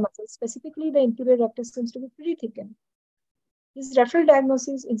extraocular muscles, specifically the inferior rectus seems to be pretty thickened. His referral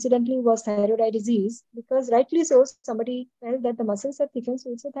diagnosis, incidentally, was thyroid eye disease because, rightly so, somebody felt that the muscles are thickened,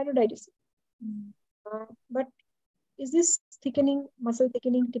 so it's a thyroid eye disease. But is this thickening, muscle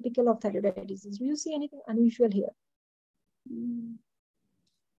thickening, typical of thyroid eye disease? Do you see anything unusual here?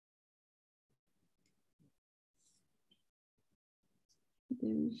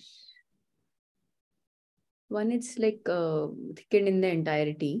 One, it's like thickened in the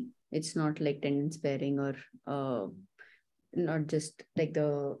entirety. It's not like tendon sparing or not just like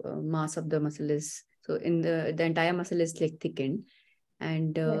the mass of the muscle is. So in the entire muscle is like thickened,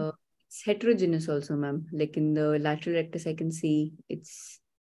 and it's heterogeneous also, ma'am. Like in the lateral rectus, I can see it's.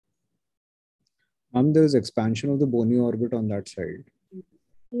 There's expansion of the bony orbit on that side.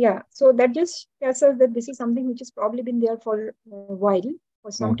 Yeah, so that just tells us that this is something which has probably been there for a while,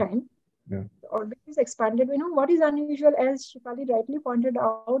 for some time. Yeah. The orbit is expanded. We know what is unusual, as Shifali rightly pointed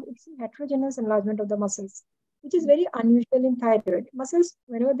out, it's a heterogeneous enlargement of the muscles, which is very unusual in thyroid. Muscles,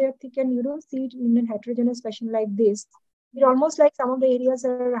 whenever they're thickened, you don't see it in a heterogeneous fashion like this. It's almost like some of the areas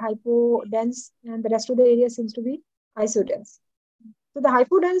are hypodense and the rest of the area seems to be isodense. So the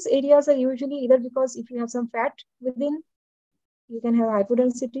hypodense areas are usually either because if you have some fat within, you can have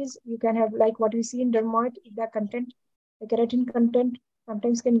hypodensities, you can have like what we see in dermoid, the content, the keratin content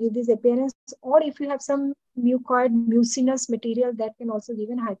sometimes can give this appearance, or if you have some mucoid, mucinous material, that can also give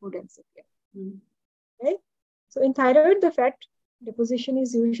an hypodensity. Right? So in thyroid, the fat deposition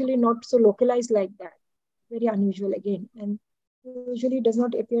is usually not so localized like that. Very unusual again, and usually does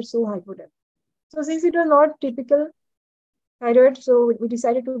not appear so hypodense. So since it was not typical thyroid, so we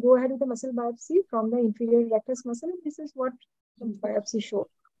decided to go ahead with the muscle biopsy from the inferior rectus muscle. This is what the biopsy showed.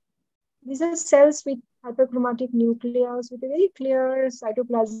 These are cells with hyperchromatic nucleus with a very clear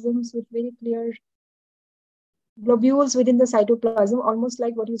cytoplasms, with very clear globules within the cytoplasm, almost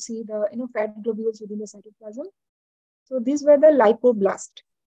like what you see the fat globules within the cytoplasm. So these were the lipoblasts,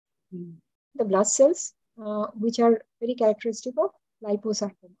 the blast cells, which are very characteristic of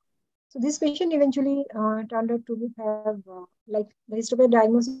liposarcoma. So this patient eventually turned out to have, like the histopathic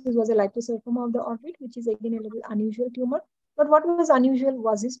diagnosis was a liposarcoma of the orbit, which is again a little unusual tumor. But what was unusual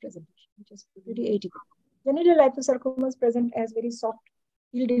was his presentation, which is pretty atypical. Generally, liposarcomas present as very soft,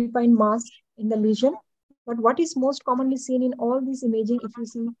 ill-defined mass in the lesion. But what is most commonly seen in all this imaging, if you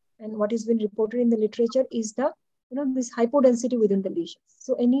see, and what has been reported in the literature, is the this hypodensity within the lesion.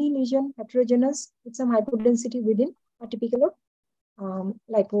 So any lesion heterogeneous with some hypodensity within are typical of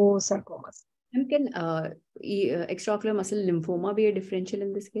liposarcomas. And can extraocular muscle lymphoma be a differential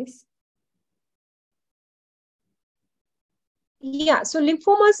in this case? Yeah, so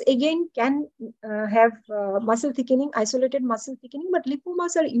lymphomas again can have muscle thickening, isolated muscle thickening, but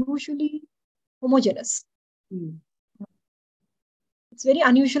lymphomas are usually homogeneous. It's very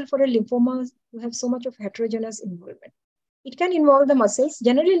unusual for a lymphoma to have so much of heterogeneous involvement. It can involve the muscles.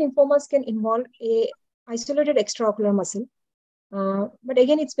 Generally, lymphomas can involve a isolated extraocular muscle. But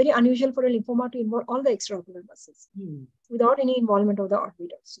again, it's very unusual for a lymphoma to involve all the extraocular muscles without any involvement of the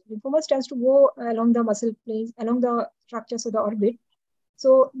orbit. So lymphomas tends to go along the muscle planes, along the structures of the orbit.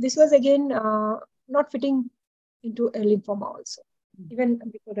 So this was again not fitting into a lymphoma also, even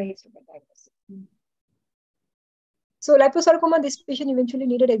before the histopathic diagnosis. So liposarcoma, this patient eventually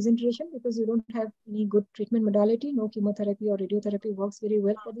needed exenteration because you don't have any good treatment modality. No chemotherapy or radiotherapy works very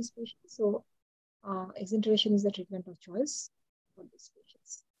well for this patient. So exenteration is the treatment of choice for these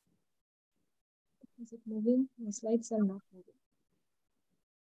patients. Is it moving? The slides are not moving.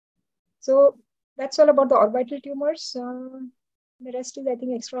 So that's all about the orbital tumors. The rest is, I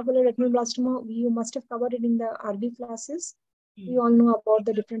think, extraocular retinoblastoma. You must have covered it in the RB classes. We all know about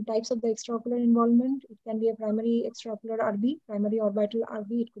the different types of the extraocular involvement. It can be a primary extraocular RB, primary orbital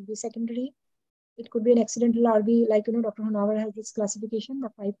RB. It could be secondary. It could be an accidental RB, like Dr. Honavar has this classification, the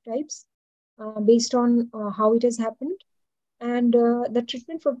 5 types, based on how it has happened. And the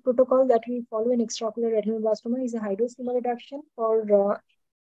treatment for protocol that we follow in extraocular retinoblastoma is a high-dose chemoreduction for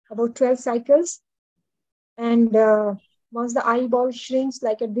about 12 cycles. And once the eyeball shrinks,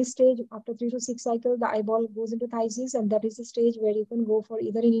 like at this stage, after 3 to 6 cycles, the eyeball goes into phthisis, and that is the stage where you can go for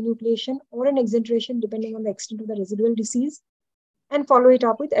either an enucleation or an exenteration, depending on the extent of the residual disease, and follow it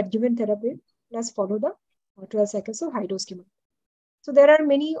up with adjuvant therapy, plus follow the 12 cycles of high-dose chemo. So there are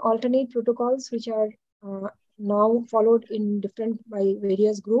many alternate protocols which are now followed in by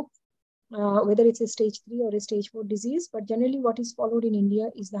various groups, whether it's a stage 3 or a stage 4 disease. But generally what is followed in India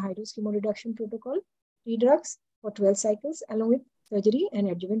is the high-dose chemoreduction protocol, 3 drugs for 12 cycles, along with surgery and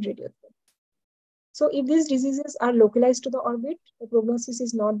adjuvant radiotherapy. So if these diseases are localized to the orbit, the prognosis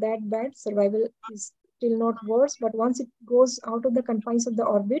is not that bad. Survival is still not worse, but once it goes out of the confines of the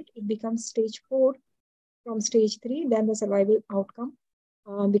orbit, it becomes stage 4. from stage 3, then the survival outcome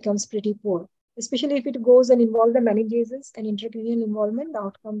becomes pretty poor. Especially if it goes and involves the meningitis and intracranial involvement, the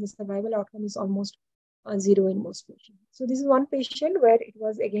outcome, the survival outcome is almost 0 in most patients. So this is one patient where it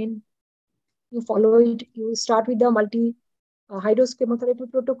was again, you follow it, you start with the high-dose chemotherapy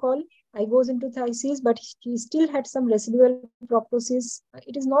protocol. I goes into thysis, but she still had some residual proptosis.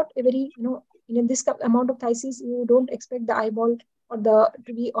 It is not a very, in this amount of thysis, you don't expect the eyeball or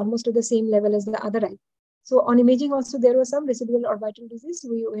to be almost at the same level as the other eye. So on imaging also, there was some residual orbital disease.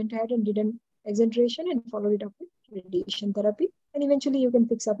 We went ahead and did an exenteration and followed it up with radiation therapy. And eventually you can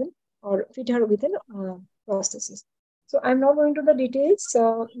fix up or fit her with an prosthesis. So I'm not going to the details.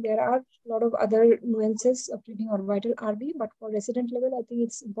 There are a lot of other nuances of treating orbital RB, but for resident level, I think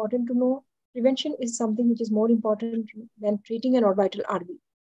it's important to know prevention is something which is more important than treating an orbital RB.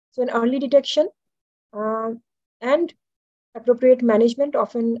 So an early detection and appropriate management.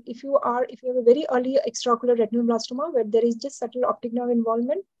 Often, if you have a very early extraocular retinoblastoma where there is just subtle optic nerve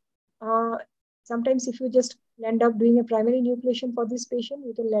involvement, sometimes if you just end up doing a primary nucleation for this patient,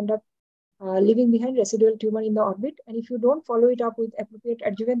 you can end up leaving behind residual tumor in the orbit. And if you don't follow it up with appropriate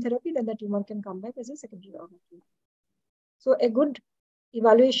adjuvant therapy, then the tumor can come back as a secondary organ tumor. So a good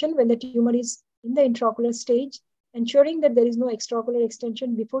evaluation when the tumor is in the intraocular stage, ensuring that there is no extraocular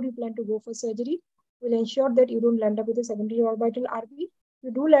extension before you plan to go for surgery, will ensure that you don't land up with a secondary orbital RB.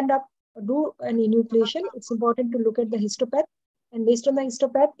 You do land up, do an enucleation. It's important to look at the histopath. And based on the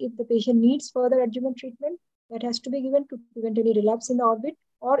histopath, if the patient needs further adjuvant treatment, that has to be given to prevent any relapse in the orbit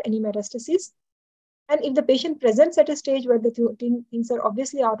or any metastasis. And if the patient presents at a stage where the things are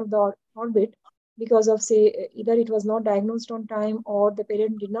obviously out of the orbit because of, say, either it was not diagnosed on time or the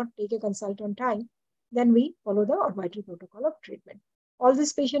parent did not take a consult on time, then we follow the orbital protocol of treatment. All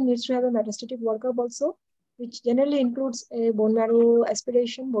this patient needs to have a metastatic workup also, which generally includes a bone marrow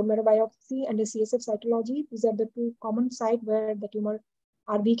aspiration, bone marrow biopsy, and a CSF cytology. These are the two common sites where the tumor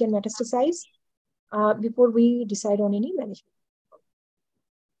RB can metastasize before we decide on any management.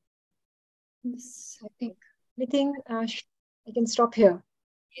 Yes. Anything, I can stop here.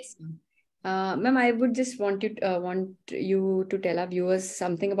 Yes, ma'am, I would just want you to tell our viewers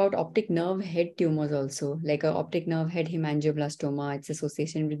something about optic nerve head tumors also, like a optic nerve head hemangioblastoma, its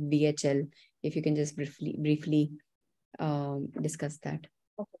association with VHL. If you can just briefly discuss that.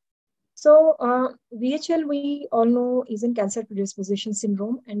 Okay. So VHL, we all know, is in cancer predisposition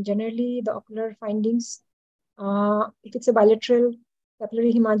syndrome, and generally the ocular findings, if it's a bilateral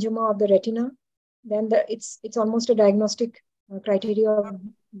capillary hemangioma of the retina, then it's almost a diagnostic criteria of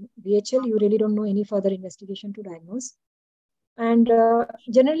VHL. You really don't know any further investigation to diagnose. And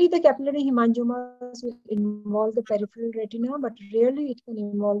generally, the capillary hemangiomas will involve the peripheral retina, but rarely it can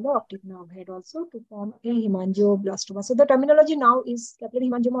involve the optic nerve head also to form a hemangioblastoma. So the terminology now is capillary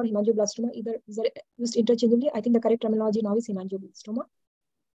hemangioma or hemangioblastoma, either is used interchangeably. I think the correct terminology now is hemangioblastoma.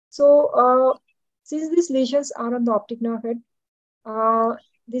 So since these lesions are on the optic nerve head,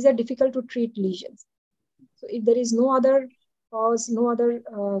 these are difficult to treat lesions. So if there is no other cause, no other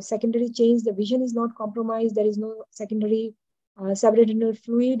secondary change, the vision is not compromised, there is no secondary subretinal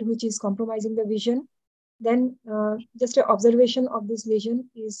fluid which is compromising the vision, then just an observation of this lesion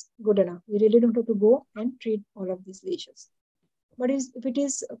is good enough. We really don't have to go and treat all of these lesions. But if it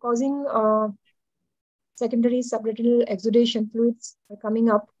is causing secondary subretinal exudation, fluids are coming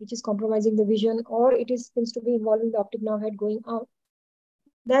up, which is compromising the vision, or it seems to be involving the optic nerve head going out,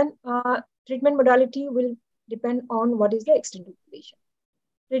 then treatment modality will depend on what is the extent of the lesion.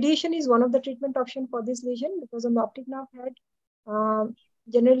 Radiation is one of the treatment options for this lesion because on the optic nerve head,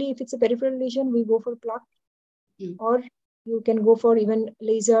 generally, if it's a peripheral lesion, we go for plaque, or you can go for even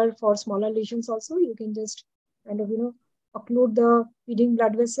laser for smaller lesions also. You can just kind of, occlude the feeding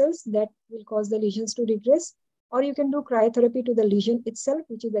blood vessels that will cause the lesions to regress, or you can do cryotherapy to the lesion itself,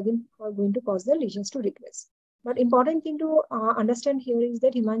 which is again going to cause the lesions to regress. But important thing to understand here is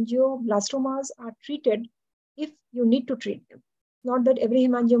that hemangioblastomas are treated if you need to treat them. Not that every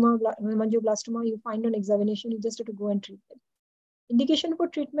hemangioblastoma you find on examination, you just have to go and treat them. Indication for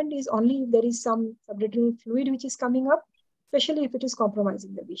treatment is only if there is some subretinal fluid which is coming up, especially if it is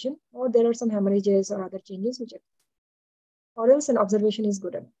compromising the vision, or there are some hemorrhages or other changes which are, or else an observation is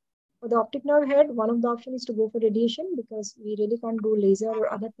good enough. For the optic nerve head, one of the options is to go for radiation because we really can't do laser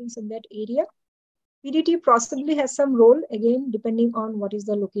or other things in that area. PDT possibly has some role, again, depending on what is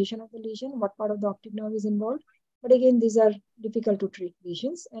the location of the lesion, what part of the optic nerve is involved. But again, these are difficult to treat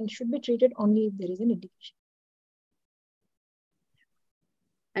lesions and should be treated only if there is an indication.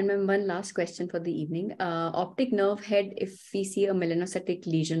 And ma'am, one last question for the evening. Optic nerve head, if we see a melanocytic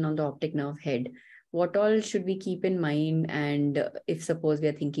lesion on the optic nerve head, what all should we keep in mind? And if suppose we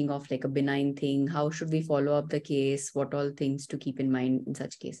are thinking of like a benign thing, how should we follow up the case? What all things to keep in mind in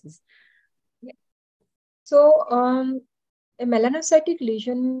such cases? Yeah. So a melanocytic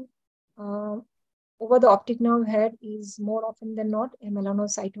lesion over the optic nerve head is more often than not a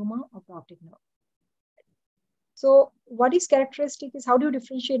melanocytoma of the optic nerve. So what is characteristic is how do you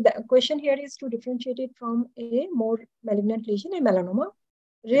differentiate? The question here is to differentiate it from a more malignant lesion, a melanoma.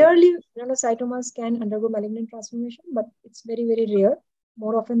 Rarely melanocytomas can undergo malignant transformation, but it's very, very rare.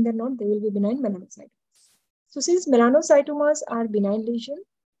 More often than not, they will be benign melanocytomas. So since melanocytomas are benign lesion,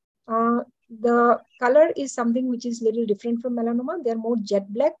 the color is something which is little different from melanoma. They're more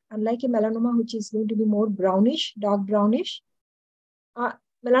jet black, unlike a melanoma, which is going to be more brownish, dark brownish.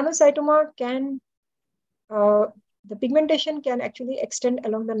 Melanocytoma can the pigmentation can actually extend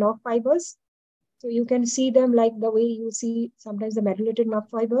along the nerve fibers. So you can see them like the way you see sometimes the methylated nerve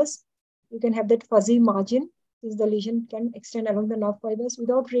fibers. You can have that fuzzy margin since the lesion can extend along the nerve fibers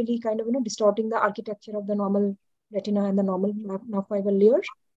without really kind of distorting the architecture of the normal retina and the normal nerve fiber layer.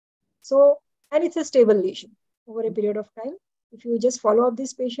 So, and it's a stable lesion over a period of time. If you just follow up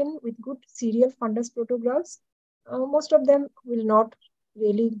this patient with good serial fundus protographs, most of them will not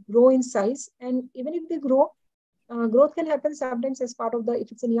really grow in size. And even if they grow, growth can happen sometimes as part of the,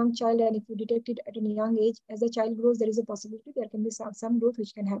 if it's a young child and if you detect it at a young age, as the child grows, there is a possibility there can be some growth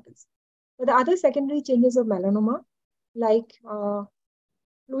which can happen. But the other secondary changes of melanoma, like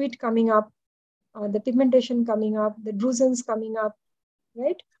fluid coming up, the pigmentation coming up, the drusens coming up,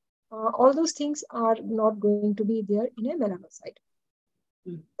 right? All those things are not going to be there in a melanocyte.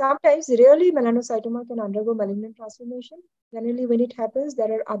 Sometimes, rarely, melanocytoma can undergo malignant transformation. Generally, when it happens,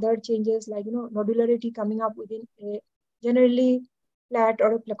 there are other changes like nodularity coming up within a generally flat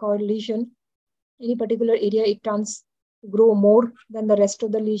or a placoid lesion. Any particular area, it turns to grow more than the rest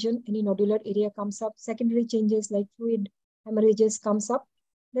of the lesion. Any nodular area comes up. Secondary changes like fluid hemorrhages comes up.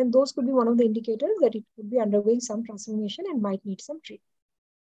 Then those could be one of the indicators that it could be undergoing some transformation and might need some treatment.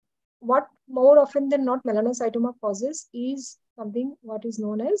 What more often than not melanocytoma causes is something what is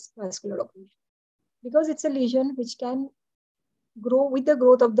known as vascular occlusion, because it's a lesion which can grow with the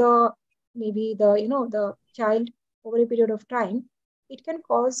growth of the maybe the child over a period of time. It can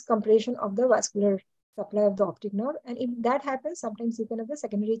cause compression of the vascular supply of the optic nerve, and if that happens, sometimes you can have the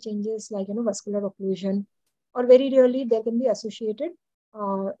secondary changes like vascular occlusion, or very rarely there can be associated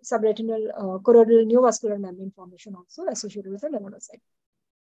subretinal choroidal neovascular membrane formation also associated with the melanocyte.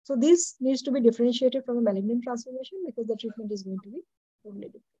 So this needs to be differentiated from a malignant transformation because the treatment is going to be totally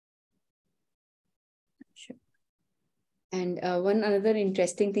different. Sure. And one another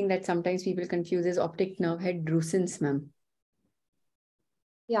interesting thing that sometimes people confuse is optic nerve head drusens, ma'am.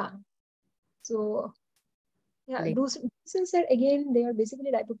 Yeah. So, yeah, Like, drusens are again, they are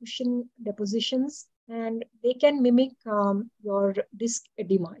basically lipofuscin depositions and they can mimic your disc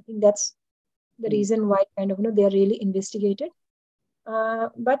edema. I think that's the reason why kind of they are really investigated.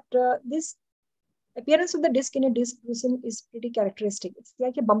 But this appearance of the disc in a disc drusen is pretty characteristic. It's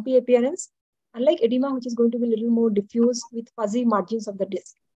like a bumpy appearance, unlike edema, which is going to be a little more diffuse with fuzzy margins of the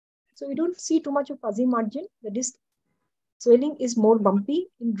disc. So we don't see too much of fuzzy margin. The disc swelling is more bumpy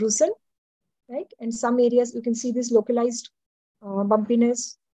in drusen, right? And some areas you can see this localized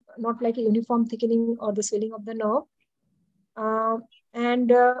bumpiness, not like a uniform thickening or the swelling of the nerve.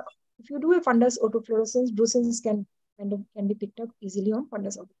 And if you do a fundus autofluorescence, drusens can be picked up easily on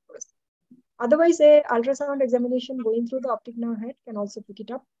fundus autofluorescence. Otherwise, a ultrasound examination going through the optic nerve head can also pick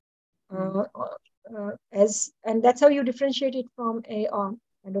it up. And that's how you differentiate it from a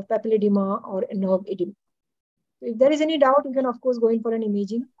kind of papilledema or a nerve edema. So if there is any doubt, you can of course go in for an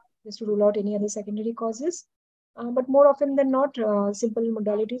imaging just to rule out any other secondary causes. But more often than not, simple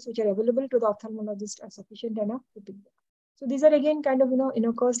modalities which are available to the ophthalmologist are sufficient enough to pick them. So these are again kind of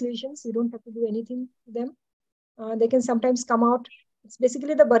innocuous lesions. You don't have to do anything to them. They can sometimes come out. It's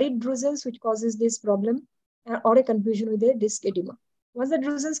basically the buried drusens which causes this problem or a confusion with a disc edema. Once the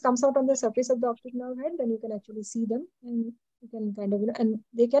drusens comes out on the surface of the optic nerve head, then you can actually see them and you can kind of, and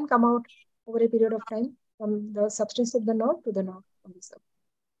they can come out over a period of time from the substance of the nerve to the nerve on the surface.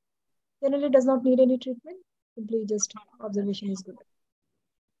 Generally does not need any treatment, simply just observation is good.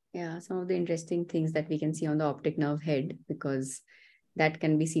 Yeah, some of the interesting things that we can see on the optic nerve head, because that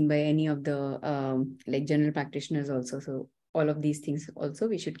can be seen by any of the like general practitioners also. So all of these things also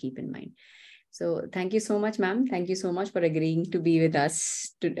we should keep in mind. So thank you so much, ma'am. Thank you so much for agreeing to be with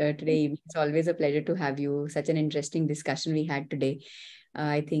us today. It's always a pleasure to have you. Such an interesting discussion we had today.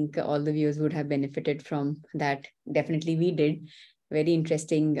 I think all the viewers would have benefited from that. Definitely we did. Very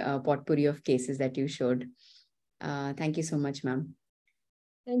interesting potpourri of cases that you showed. Thank you so much, ma'am.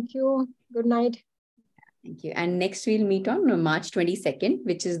 Thank you. Good night. Thank you. And next we'll meet on March 22nd,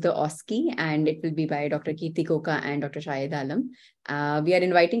 which is the OSCE, and it will be by Dr. Kirti Koka and Dr. Shahid Alam. We are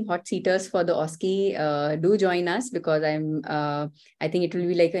inviting hot seaters for the OSCE. Do join us because I think it will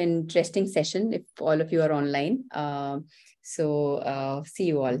be like an interesting session if all of you are online. So see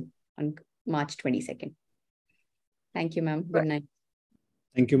you all on March 22nd. Thank you, ma'am. Good night.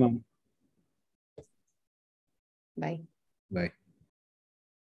 Thank you, ma'am. Bye. Bye.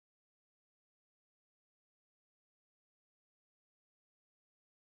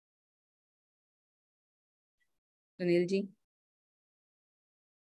 Sunil ji.